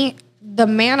with me, the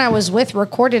man I was with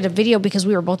recorded a video because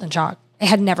we were both in shock. It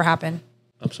had never happened.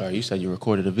 I'm sorry. You said you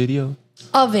recorded a video.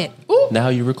 Of it. Now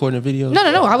you recording a video.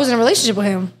 No. I was in a relationship with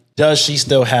him. Does she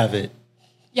still have it?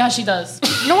 Yeah, she does.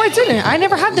 No, I didn't. I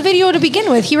never had the video to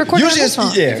begin with. He recorded Usually, his phone.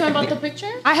 it's, yeah. Talking about the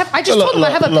picture? I just Look, told him I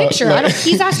have a look, picture. look. I don't,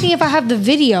 he's asking if I have the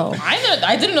video.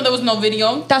 I didn't know there was no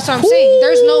video. That's what I'm saying.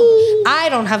 There's no. I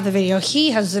don't have the video.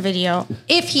 He has the video.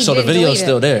 If he So the didn't video's delete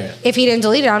still it. there. If he didn't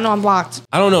delete it, I know I'm blocked.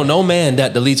 I don't know no man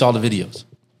that deletes all the videos.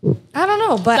 I don't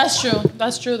know, but That's true.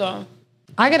 That's true, though.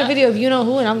 I got a video of you know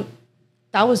who, and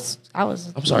I was. I'm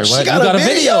sorry. She What? got, You got a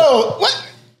video. What?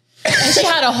 And she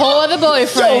had a whole other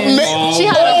boyfriend. man. She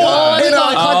had a whole other We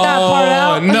gonna cut that part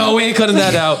out. No, we ain't cutting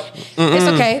that out. It's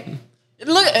okay.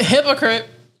 Look, a hypocrite.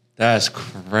 That's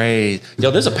crazy.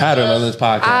 Yo, there's a pattern on this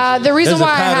podcast. The reason There's a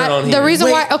why I pattern on had here. the reason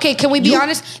Wait, why okay, can we be you-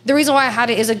 honest? The reason why I had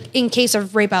it is in case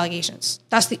of rape allegations.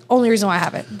 That's the only reason why I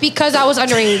have it. Because I was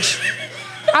underage.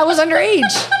 I was underage.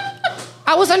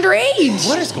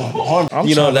 What is going on? I'm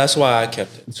You know, trying- that's why I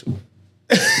kept it too.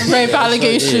 Rape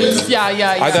allegations. Yeah.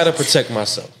 I gotta protect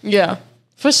myself. Yeah.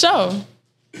 For sure.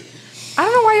 I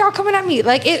don't know why y'all coming at me.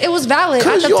 Like it was valid.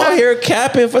 Cause At the you out time. here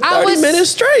capping for I 30 was- minutes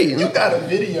straight. You got a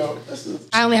video. This is.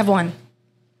 I only have one.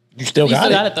 You still You got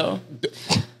still it. got it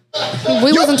though.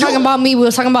 We wasn't talking about me. We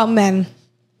was talking about men.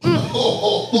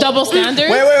 Double standard.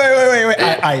 Wait.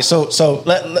 All right. So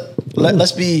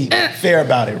let's be fair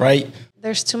about it, right?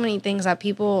 There's too many things that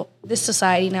people. This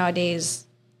society nowadays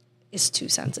is too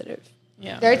sensitive.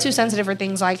 Yeah. They're too sensitive for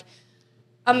things like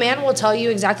a man will tell you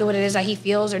exactly what it is that he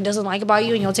feels or doesn't like about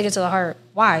you, and you'll take it to the heart.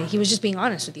 Why? He was just being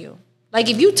honest with you. Like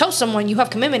if you tell someone you have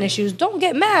commitment issues, don't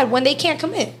get mad when they can't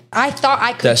commit. I thought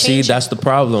I could change. That's the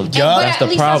problem. but That's at the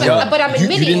least problem. but I'm You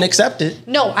admitting didn't it. accept it.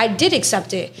 No, I did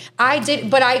accept it. I did,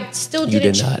 but I still You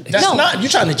didn't. did not. That's no, not. You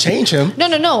trying to change him?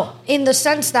 No. In the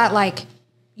sense that like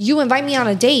you invite me on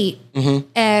a date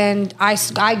and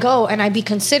I go and I be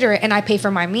considerate and I pay for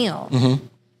my meal,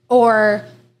 or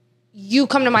you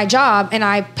come to my job and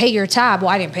I pay your tab. Well,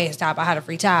 I didn't pay his tab. I had a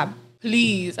free tab.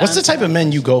 Please. What's the type of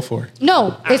men you go for?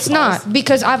 No, it's not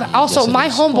because I've also Yes, it my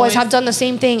is. homeboys have done the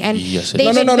same thing and Yes, it they've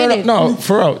is. admitted. No.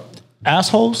 For real,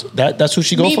 assholes. That's who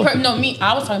she go Me, for. me.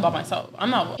 I was talking about myself. I'm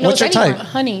not. No, What's it's your anyone. type?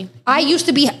 Honey. I used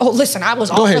to be. Oh, listen, I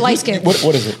was all ahead. for light skin.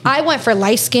 What is it? I went for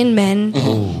light skinned men,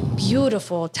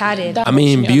 beautiful, tatted. I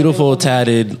mean, beautiful,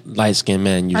 tatted, light-skinned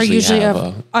men are usually, usually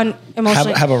have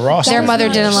emotionally Have a roster. Their mother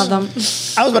That didn't is love them.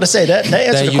 I was about to say that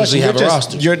answer the question. usually have a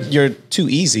roster. You're too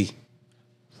easy.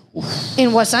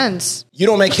 In what sense? You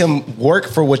don't make him work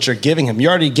for what you're giving him. You're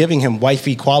already giving him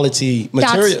wifey quality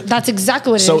material. That's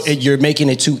exactly what it So is. you're making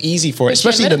it too easy for it, But you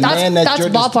especially the admit it. man that That's you're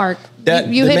ballpark.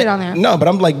 You the hit man- it on there. No, but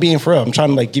I'm like being for real. I'm trying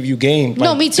to like give you game. No,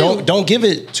 Like, me too. Don't give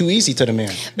it too easy to the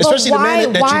man, especially why-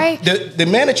 the man why- the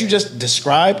man that you just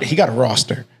described. He got a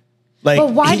roster. Like,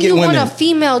 But why he do get you want women. a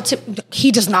female to?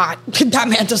 He does not. That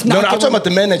man does not. No, I'm get talking about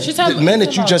the men that She's talking- the men that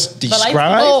she's you talking just about the light-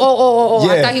 described. Oh!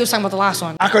 I Yeah. thought he was talking about the last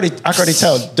one. I can already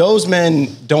tell those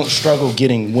men don't struggle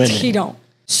getting women. He don't.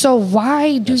 So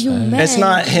why do you men It's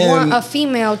not him. want a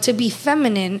female to be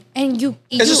feminine and you?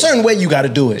 There's a certain way you got to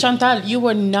do it. Chantal, you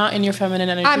were not in your feminine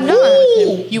energy. I'm when not. you were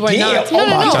with him. You were Damn. not. Oh my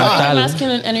You were in God. your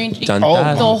masculine energy Chantal.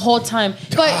 the whole time.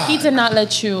 But he did not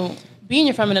let you be in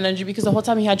your feminine energy because the whole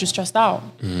time he had you stressed out.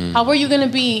 How were you going to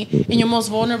be in your most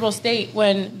vulnerable state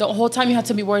when the whole time you had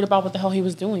to be worried about what the hell he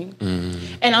was doing?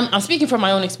 And I'm speaking from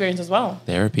my own experience as well.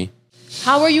 Therapy.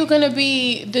 How are you going to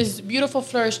be this beautiful,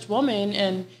 flourished woman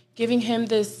and giving him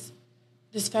this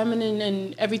feminine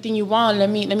and everything you want? Let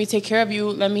me take care of you.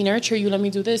 Let me nurture you. Let me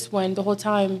do this when the whole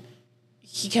time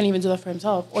he can't even do that for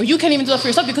himself, or you can't even do that for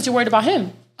yourself because you're worried about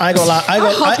him. I ain't gonna lie. I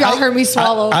hope y'all heard me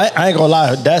swallow. I ain't gonna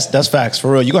lie. That's facts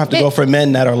for real. You gonna have to go for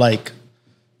men that are like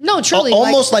No, truly,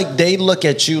 almost like they look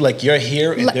at you like you're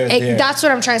here and they're there. That's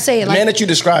what I'm trying to say. The Like, man that you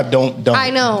described don't. I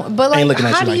know, but ain't like, looking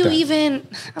at how you do like you that. even?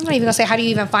 I'm not even gonna say how do you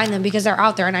even find them because they're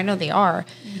out there, and I know they are.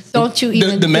 Don't you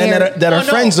even? The men dare- that are No.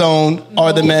 friend zoned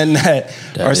are the men that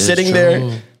are is sitting true.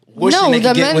 there. wishing No, they the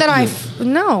could get men with that you.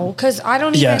 no, because I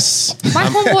don't even. Yes. My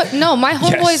homeboy. No, my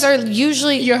homeboys Yes. are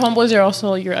usually. Your homeboys are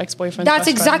also your ex-boyfriends. That's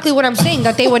exactly what I'm saying.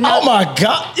 That they would not. Oh my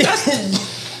god!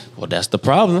 Well, that's the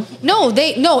problem. No,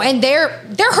 and they're her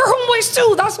homeboys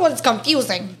too. That's what's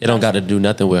confusing. It don't got to do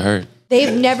nothing with her.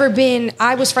 They've never been.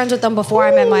 I was friends with them before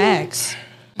I met my ex.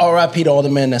 R.I.P. to all the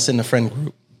men that's in the friend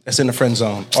group. That's in the friend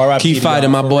zone. R.I.P. Keep to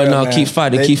fighting, y'all, my for boy. real, No, man. keep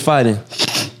fighting. They- Keep fighting.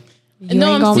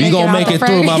 No, I'm ain't saying You gonna out make the it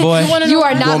friend- through, my boy. You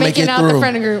are You not gonna make making it out the through.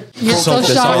 friend group. You're So so this-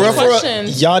 For shocked. real, for real,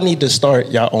 Questions. y'all need to start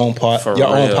your own For your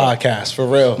own real. podcast for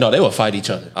real. No, they will fight each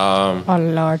other. Oh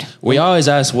Lord. We always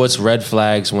ask what's red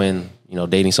flags when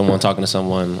dating someone, talking to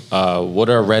someone. What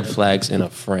are red flags in a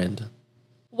friend?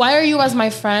 Why are you, as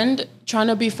my friend, trying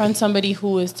to befriend somebody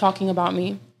who is talking about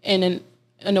me in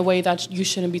a way that you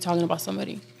shouldn't be talking about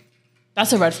somebody?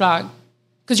 That's a red flag.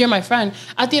 Because you're my friend.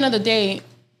 At the end of the day,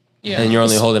 yeah. And you're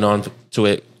only holding on to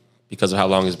it because of how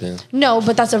long it's been. No,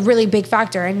 but that's a really big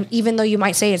factor. And even though you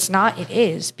might say it's not, it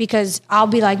is. Because I'll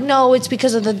be like, no, it's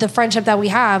because of the friendship that we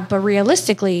have. But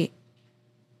realistically,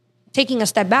 taking a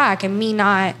step back and me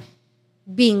not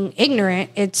being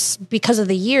ignorant, it's because of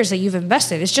the years that you've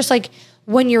invested. It's just like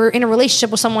when you're in a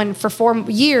relationship with someone for 4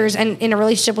 years and in a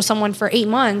relationship with someone for 8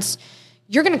 months,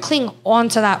 you're going to cling on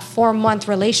to that 4-month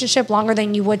relationship longer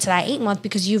than you would to that 8 month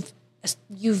because you've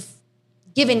you've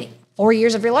given 4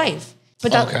 years of your life.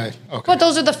 But Okay. But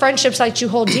those are the friendships that you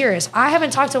hold dearest. I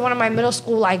haven't talked to one of my middle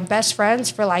school like best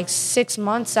friends for like 6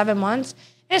 months, 7 months.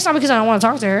 And it's not because I don't want to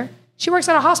talk to her. She works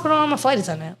at a hospital and I'm a flight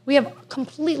attendant. We have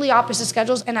completely opposite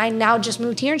schedules, and I now just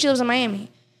moved here and she lives in Miami.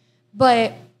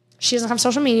 But she doesn't have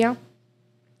social media.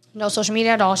 No social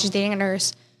media at all. She's dating a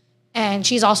nurse. And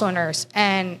she's also a nurse.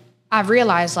 And I've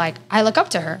realized, like, I look up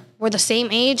to her. We're the same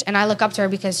age, and I look up to her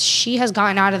because she has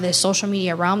gotten out of this social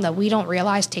media realm that we don't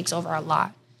realize takes over a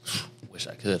lot. Wish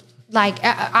I could. Like,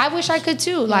 I wish I could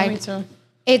too. Like, me too.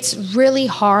 It's really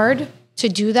hard to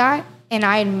do that, and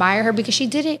I admire her because she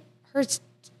did it her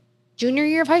junior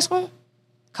year of high school.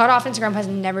 Cut off Instagram, has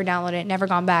never downloaded it, never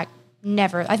gone back,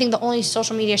 never. I think the only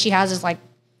social media she has is like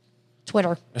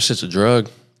Twitter. That shit's a drug.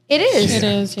 It is. It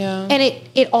is, yeah. And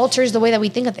it alters the way that we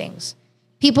think of things.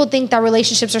 People think that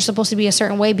relationships are supposed to be a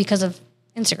certain way because of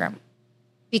Instagram,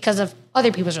 because of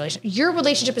other people's relationship. Your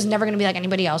relationship is never going to be like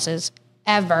anybody else's,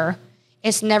 ever.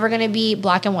 It's never going to be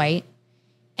black and white.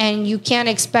 And you can't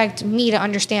expect me to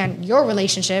understand your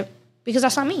relationship because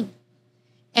that's not me.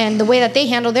 And the way that they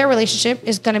handle their relationship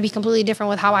is going to be completely different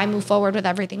with how I move forward with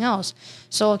everything else.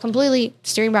 So completely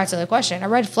steering back to the question, a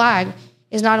red flag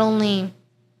is not only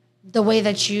the way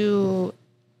that you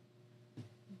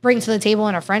bring to the table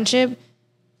in a friendship,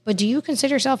 but do you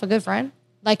consider yourself a good friend?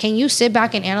 Like, can you sit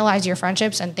back and analyze your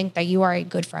friendships and think that you are a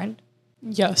good friend?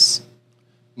 Yes.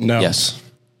 No. Yes.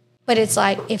 But it's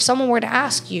like, if someone were to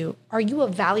ask you, are you a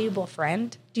valuable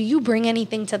friend? Do you bring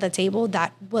anything to the table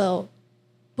that will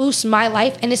boost my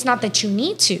life? And it's not that you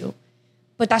need to,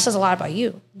 but that says a lot about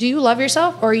you. Do you love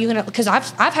yourself, or are you gonna, because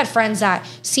I've had friends that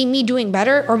see me doing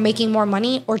better or making more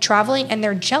money or traveling and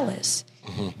they're jealous.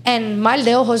 Mm-hmm. And mal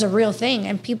de ojo is a real thing.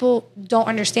 And people don't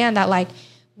understand that, like,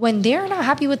 when they're not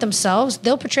happy with themselves,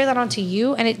 they'll portray that onto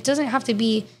you, and it doesn't have to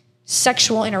be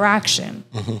sexual interaction.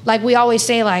 Mm-hmm. Like we always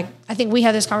say, like, I think we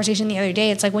had this conversation the other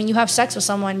day. It's like when you have sex with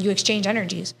someone, you exchange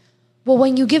energies. Well,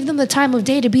 when you give them the time of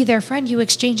day to be their friend, you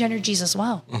exchange energies as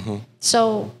well. Mm-hmm.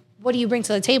 So what do you bring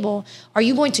to the table? Are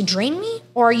you going to drain me,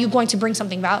 or are you going to bring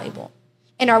something valuable?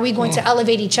 And are we going to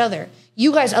elevate each other?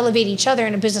 You guys elevate each other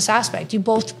in a business aspect. You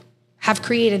both have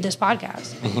created this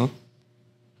podcast,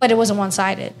 but it wasn't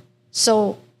one-sided.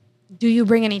 So do you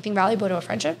bring anything valuable to a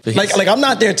friendship? Like I'm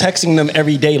not there texting them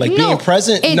every day, like being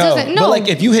present. No. But like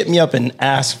if you hit me up and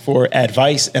ask for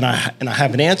advice and I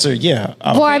have an answer, yeah.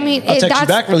 I'll text you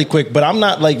back really quick. But I'm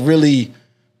not like really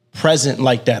present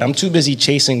like that. I'm too busy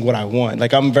chasing what I want.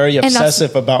 Like I'm very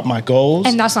obsessive about my goals,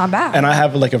 and that's not bad. And I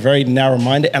have like a very narrow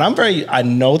minded, and I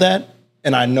know that,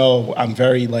 and I know I'm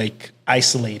very like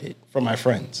isolated from my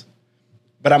friends.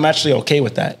 But I'm actually okay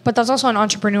with that. But that's also an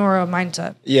entrepreneurial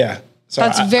mindset. Yeah. So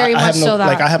that's very much so that.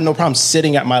 Like I have no problem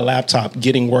sitting at my laptop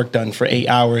getting work done for 8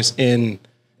 hours.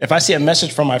 If I see a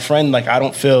message from my friend, like I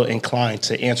don't feel inclined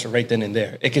to answer right then and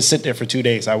there. It can sit there for 2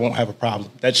 days. I won't have a problem.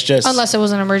 That's just unless it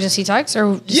was an emergency text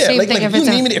or same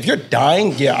thing. If you're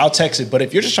dying, yeah, I'll text it. But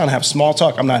if you're just trying to have small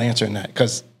talk, I'm not answering that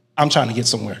because I'm trying to get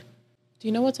somewhere. Do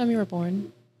you know what time you were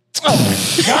born? Oh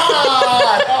my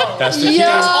God! That's the cue.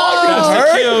 That's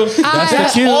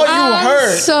That's all you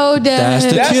heard. So dead.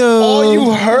 That's cue. All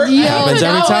you heard. Happens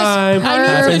every time.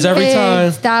 Happens every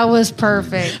time. That was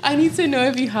perfect. I need to know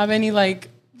if you have any like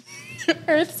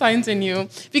earth signs in you,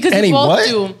 because you both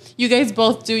do. You guys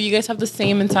both do. You guys have the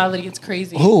same mentality. It's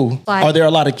crazy. Who? Are there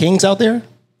a lot of kings out there?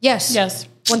 Yes. Yes.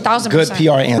 1,000%. Good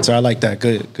PR answer. I like that.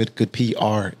 Good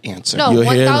PR answer. No, You're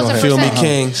here. 1,000%. Feel me,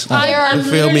 kings. I'm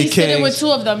feel me, literally sitting kings. with two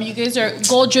of them. You guys are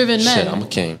goal-driven men. Shit, I'm a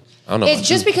king. I don't know. It's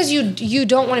just because you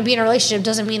don't want to be in a relationship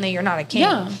doesn't mean that you're not a king.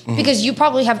 Yeah. Because you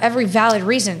probably have every valid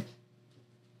reason.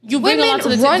 You bring a lot to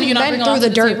the Women run table. men through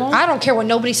the dirt. I don't care what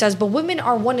nobody says, but women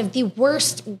are one of the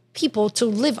worst people to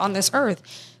live on this earth.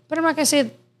 But I'm not going to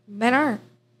say men aren't.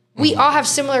 We all have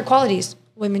similar qualities.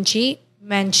 Women cheat,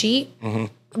 men cheat.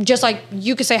 Just like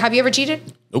you could say, have you ever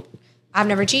cheated? Nope. I've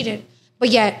never cheated.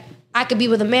 But yet, I could be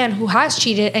with a man who has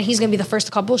cheated and he's going to be the first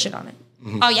to call bullshit on it.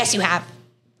 Oh, yes, you have.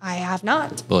 I have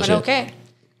not. Bullshit. But okay.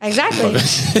 Exactly.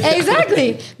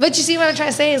 Exactly. But you see what I'm trying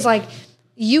to say is like,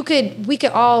 we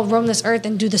could all roam this earth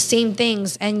and do the same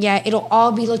things, and yet it'll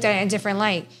all be looked at in a different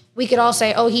light. We could all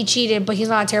say, oh, he cheated, but he's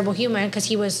not a terrible human because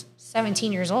he was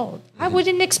 17 years old. I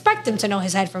wouldn't expect him to know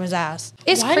his head from his ass.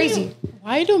 It's crazy.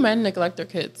 Why do men neglect their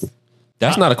kids?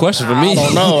 That's not a question for me. I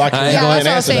don't know. I can't go ahead and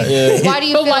answer that. Yeah. Why do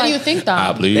you? Why do you think that?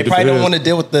 I believe They probably don't want to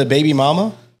deal with the baby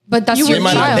mama. But that's your They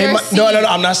might not, child. no,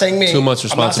 I'm not saying me. Too much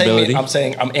responsibility. I'm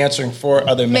saying I'm answering for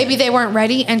other men. Maybe they weren't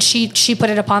ready, and she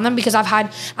put it upon them because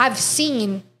I've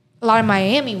seen a lot of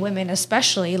Miami women,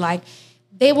 especially, like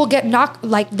they will get knocked,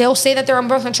 like they'll say that they're on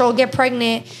birth control, get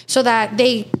pregnant, so that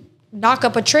they knock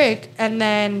up a trick and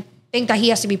then think that he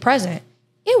has to be present.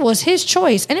 It was his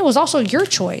choice, and it was also your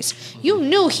choice. You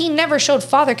knew he never showed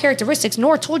father characteristics,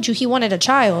 nor told you he wanted a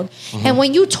child. And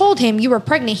when you told him you were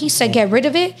pregnant, he said, get rid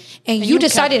of it, and you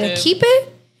decided to keep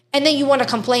it, and then you want to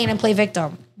complain and play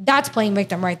victim. That's playing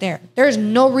victim right there. There's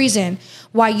no reason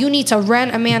why you need to run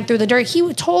a man through the dirt.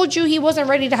 He told you he wasn't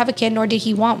ready to have a kid, nor did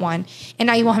he want one, and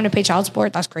now you want him to pay child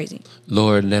support? That's crazy.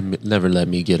 Lord, never let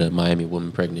me get a Miami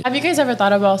woman pregnant. Have you guys ever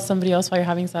thought about somebody else while you're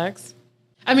having sex?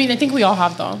 I mean, I think we all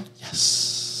have, though.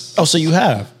 Oh, so you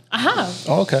have? I have.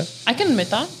 Oh, okay. I can admit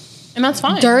that. And that's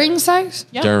fine. During sex?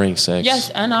 Yeah. During sex.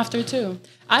 Yes, and after, too.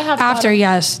 I have After,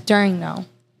 yes. During, no.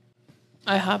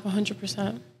 I have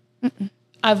 100%.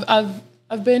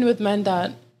 I've been with men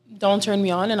that don't turn me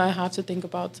on, and I have to think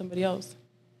about somebody else.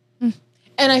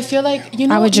 And I feel like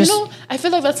I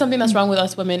feel like that's something that's wrong with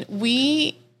us women.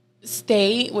 We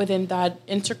stay within that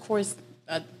intercourse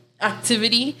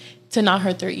activity to not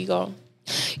hurt their ego.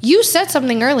 You said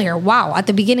something earlier, wow, at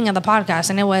the beginning of the podcast,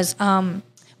 and it was,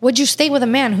 would you stay with a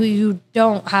man who you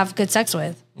don't have good sex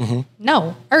with?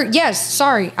 No. Or yes,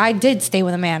 sorry, I did stay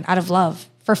with a man out of love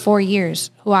for 4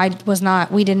 years who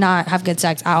we did not have good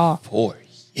sex at all. 4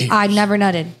 years. I never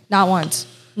nutted, not once.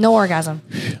 No orgasm.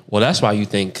 Well, that's why you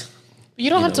think. You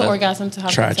don't have to orgasm to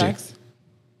have good sex.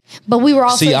 But we were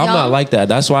also See, I'm young. not like that.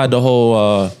 That's why the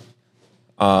whole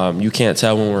you can't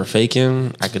tell when we're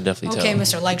faking. I could definitely Okay, tell.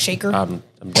 Mr. Leg Shaker. I'm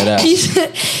dead ass.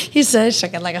 He said,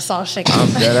 shake it like a salt shaker. I'm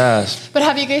dead ass. But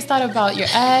have you guys thought about your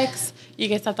ex? You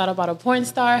guys have thought about a porn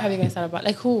star? Have you guys thought about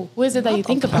who is it that you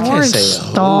think about? I can't say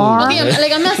star.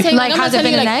 Okay, I'm not saying Like, I'm not has it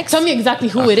telling been you, an ex? tell me exactly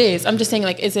who it is. I'm just saying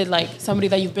is it like somebody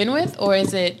that you've been with, or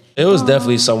is it It was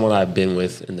definitely someone I've been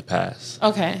with in the past.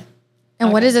 okay?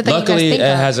 And what is it that Luckily, you it guys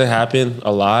think of? hasn't happened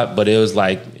a lot, but it was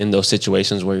like in those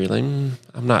situations where you're like,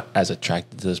 I'm not as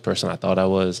attracted to this person I thought I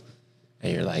was.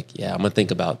 And you're like, yeah, I'm going to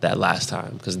think about that last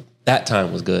time because that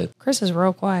time was good. Chris is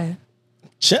real quiet.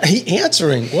 He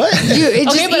answering what? Even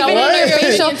but in what? your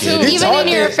facial, He's even in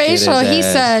your talking. facial, Get his he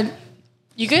ass. said.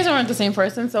 You guys aren't the same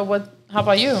person, so what? How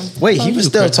about you? Wait, he was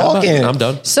still talking. I'm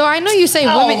done. So I know you say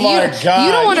Oh women. my You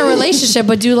God. don't want a relationship,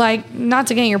 but do like not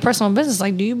to get in your personal business.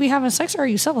 Like, do you be having sex or are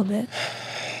you celibate?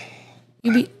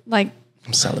 You be like,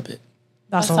 I'm celibate.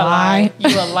 that's a lie.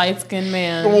 You a light skinned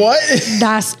man. What?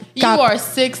 That's You are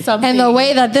 6'something. And the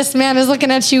way that this man is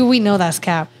looking at you, we know that's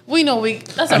cap. we know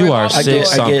that's You are I six get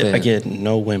something. I get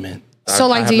no women. So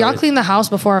like, do I y'all haven't- clean the house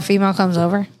before a female comes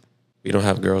over? We don't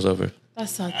have girls over.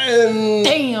 That's a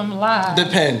damn lie.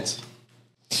 Depends.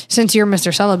 Since you're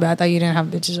Mr. Celibate, I thought you didn't have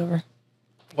bitches over.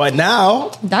 But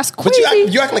now, That's but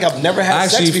crazy. you act like I've never had I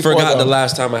sex actually before. forgot though. the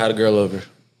last time I had a girl over.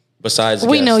 Besides,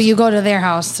 We guests. know you go to their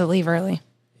house to leave early.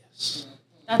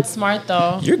 That's smart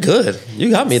though. You're good. You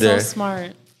got me So there.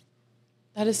 smart.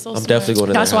 That is so I'm smart. definitely going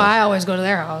to That's their why house. I always go to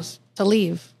their house to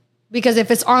leave. Because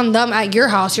if it's on them at your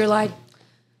house, you're like,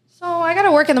 so I got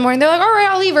to work in the morning. They're like, all right,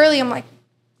 I'll leave early. I'm like,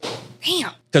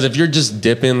 damn. Because if you're just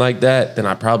dipping like that, then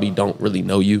I probably don't really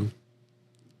know you.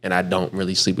 And I don't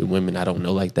really sleep with women I don't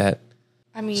know like that.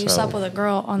 I mean, you So- slept with a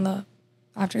girl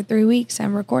after 3 weeks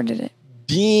and recorded it.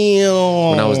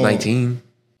 Damn. When I was 19,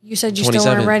 You said you still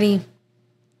 27. weren't ready.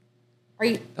 Are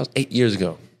you? that was 8 years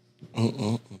ago.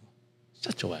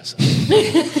 Shut your ass up.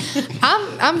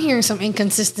 I'm hearing some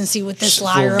inconsistency with this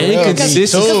liar. real.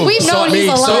 Inconsistent. Because we've known he's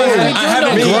a liar. I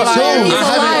haven't He's a grown. liar. He's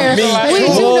a liar. Me We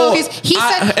too. do know he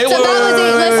said to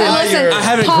validate. Listen. I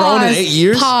haven't grown in 8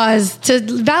 years. Pause to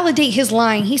validate his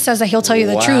lying. He says that he'll tell you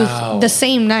the Wow. truth the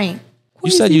same night. You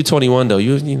said you 21 though.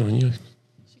 You know.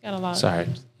 She got a lot. Sorry,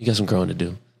 you got some growing to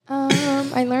do.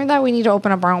 I learned that we need to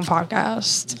open up our own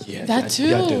podcast. Yeah, That you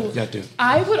gotta too. do. You gotta do.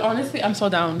 I would honestly, I'm so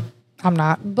down. I'm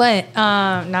not, but no,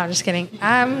 I'm just kidding.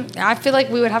 I feel like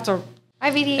we would have to. I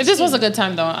have ADHD. This was a good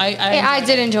time though. I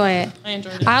did enjoy it. I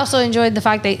enjoyed it. I also enjoyed the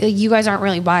fact that you guys aren't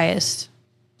really biased.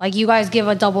 Like you guys give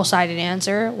a double-sided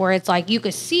answer where it's like you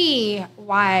could see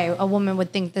why a woman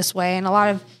would think this way, and a lot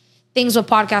of things with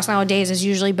podcasts nowadays is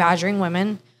usually badgering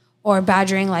women or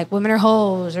badgering like women are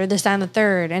hoes or this, that, and the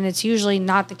third, and it's usually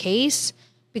not the case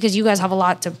because you guys have a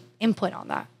lot to input on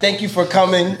that. Thank you for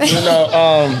coming.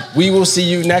 We will see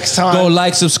you next time. Go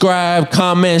like, subscribe,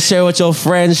 comment, share with your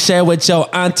friends, share with your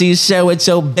aunties, share with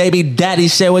your baby daddy,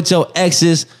 share with your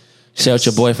exes, share with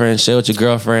your boyfriends, share with your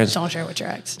girlfriends, Don't share with your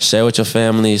ex. share with your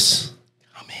families,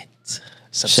 Comment.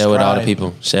 share with all the Subscribe.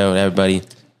 people, share with everybody.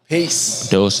 Peace.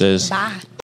 Doses. Bye.